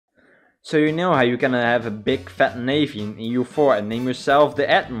So you know how you can have a big fat navy in EU4 and name yourself the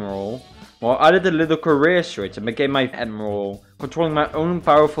Admiral? Well, I did a little career switch and became my Admiral, controlling my own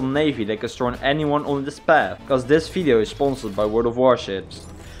powerful navy that can storm anyone on this path. Because this video is sponsored by World of Warships.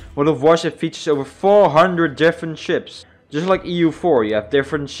 World of Warships features over 400 different ships. Just like EU4, you have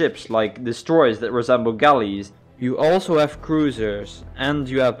different ships like destroyers that resemble galleys. You also have cruisers, and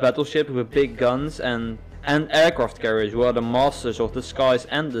you have battleships with big guns and aircraft carriers who are the masters of the skies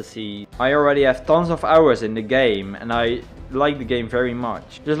and the sea. I already have tons of hours in the game and I like the game very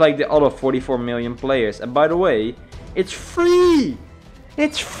much. Just like the other 44 million players. And by the way, it's free!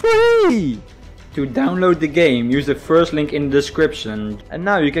 It's free! To download the game, use the first link in the description. And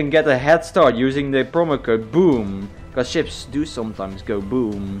now you can get a head start using the promo code BOOM. Because ships do sometimes go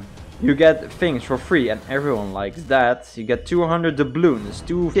boom. You get things for free and everyone likes that. You get 200 doubloons,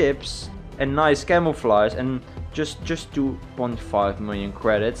 2 ships, a nice camouflage and just 2.5 million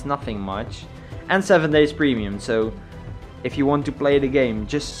credits, nothing much. And 7 days premium, so if you want to play the game,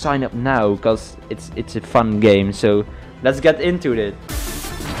 just sign up now, because it's a fun game. So let's get into it.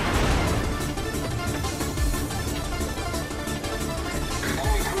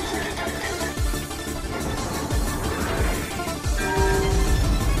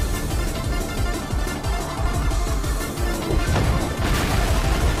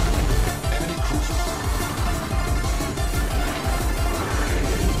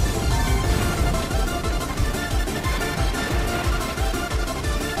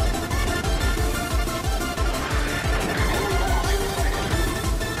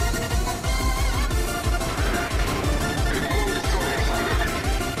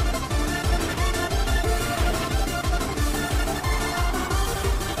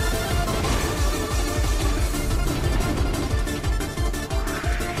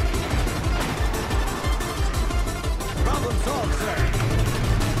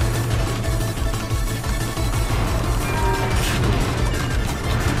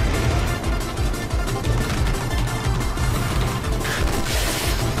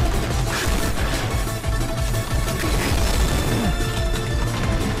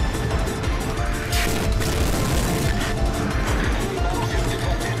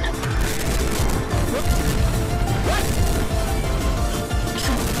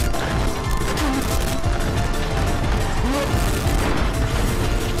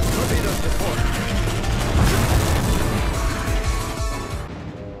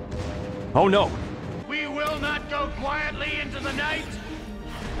 Oh no! We will not go quietly into the night.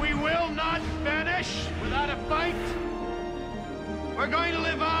 We will not vanish without a fight. We're going to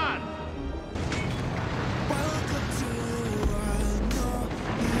live on.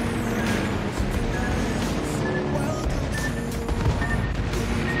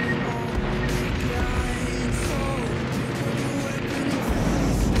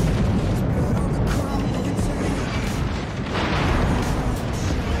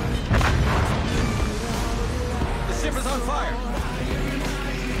 On fire!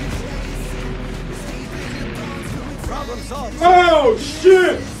 Problem solved. Oh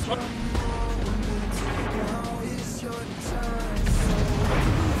shit!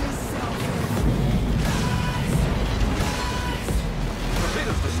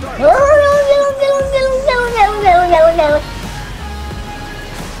 Torpedoes to start. Torpedoes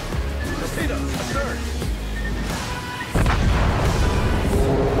to start.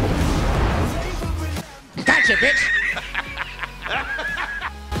 Gotcha, bitch.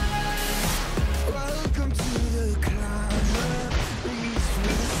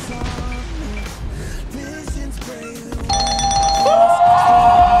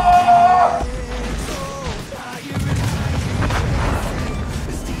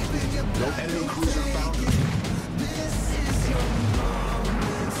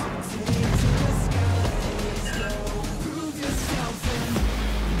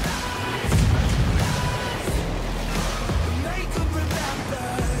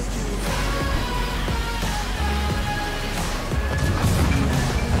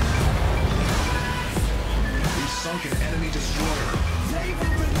 An enemy destroyer.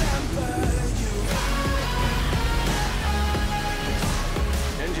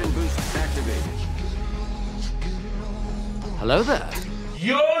 Engine boost activated. Hello there.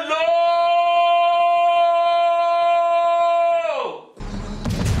 YOLO!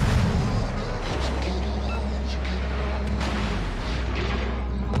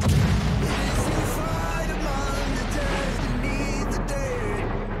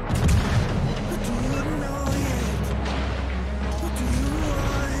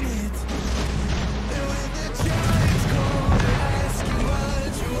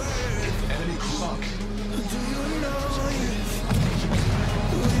 Enemy sunk.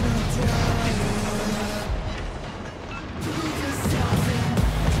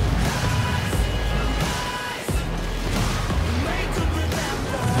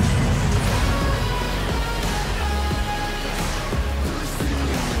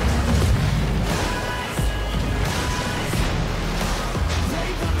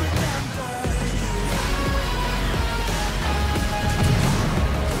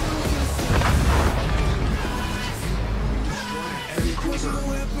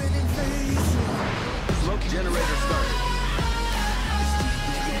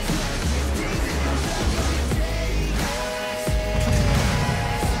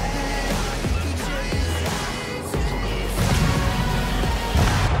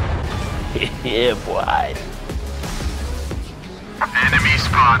 Yeah, boy. Enemy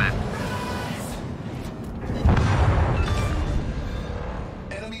spotted.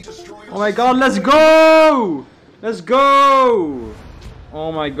 Oh my god, let's go! Let's go!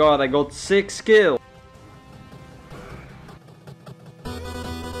 Oh my god, I got 6 kills.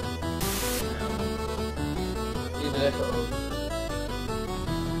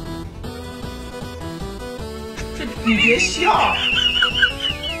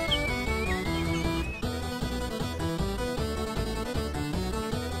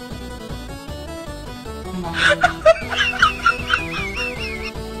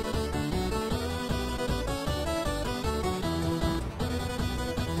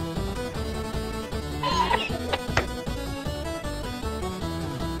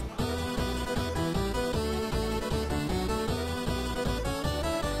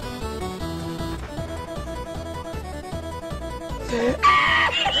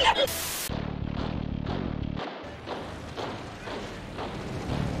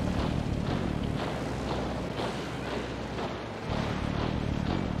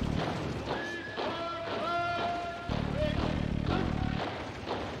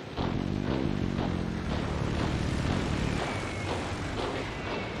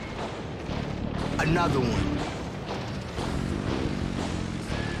 Another one.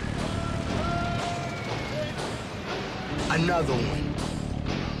 Another one.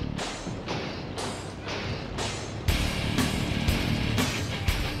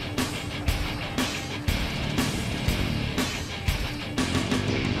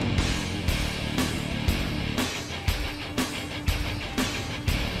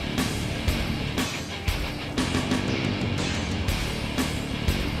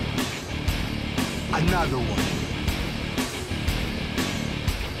 Another one.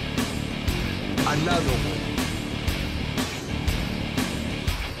 Another one.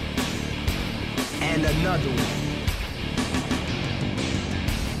 And another one.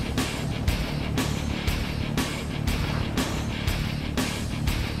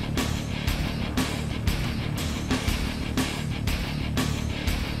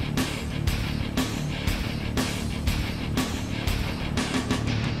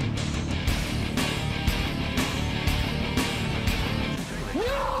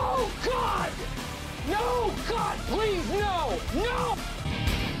 No, God! No, God, please, no! No!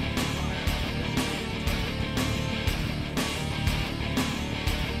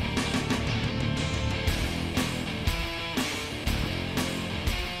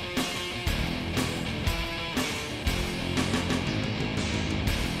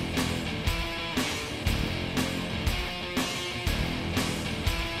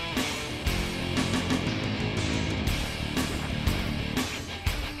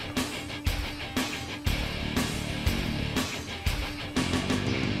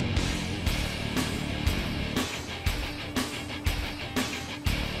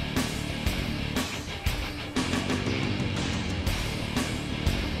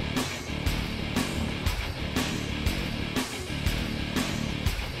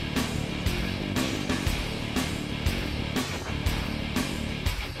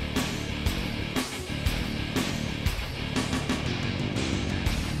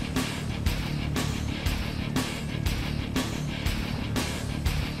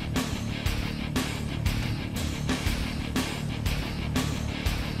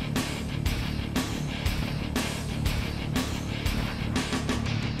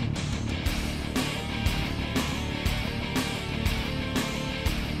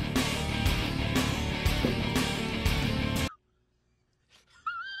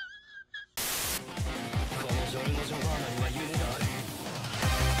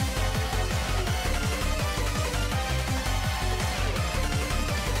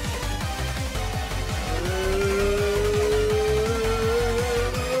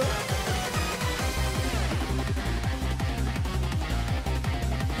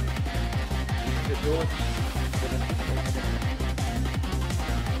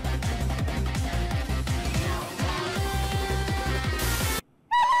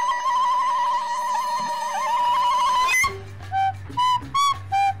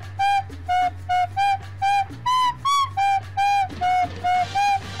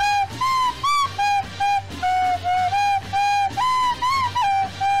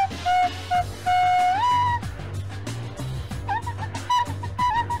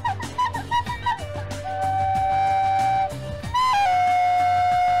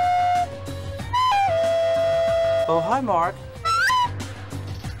 Oh, hi, Mark.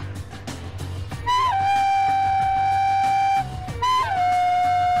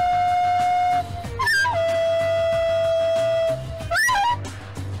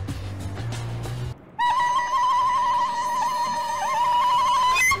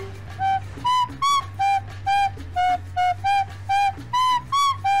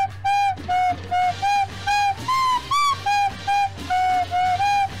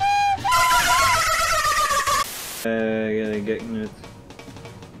 Get newt.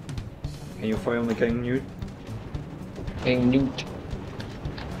 Can you fire on the king newt? King Newt.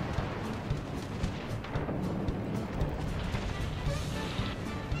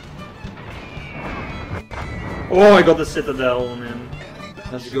 Oh, I got the citadel, man.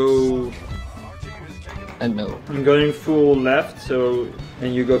 Let's go. And no. I'm going full left, so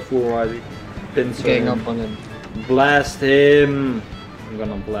and you go full right. Pincer Getting him. up on him. Blast him. I'm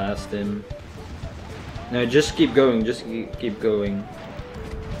gonna blast him. No, just keep going. Just keep going.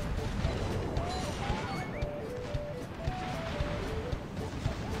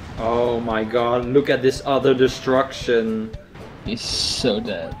 Oh my god, look at this other destruction. He's so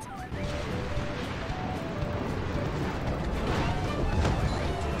dead.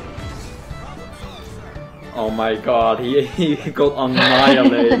 Oh my god, he got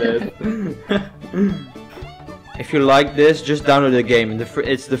annihilated. If you like this, just download the game.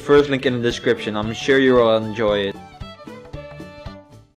 It's the first link in the description. I'm sure you will enjoy it.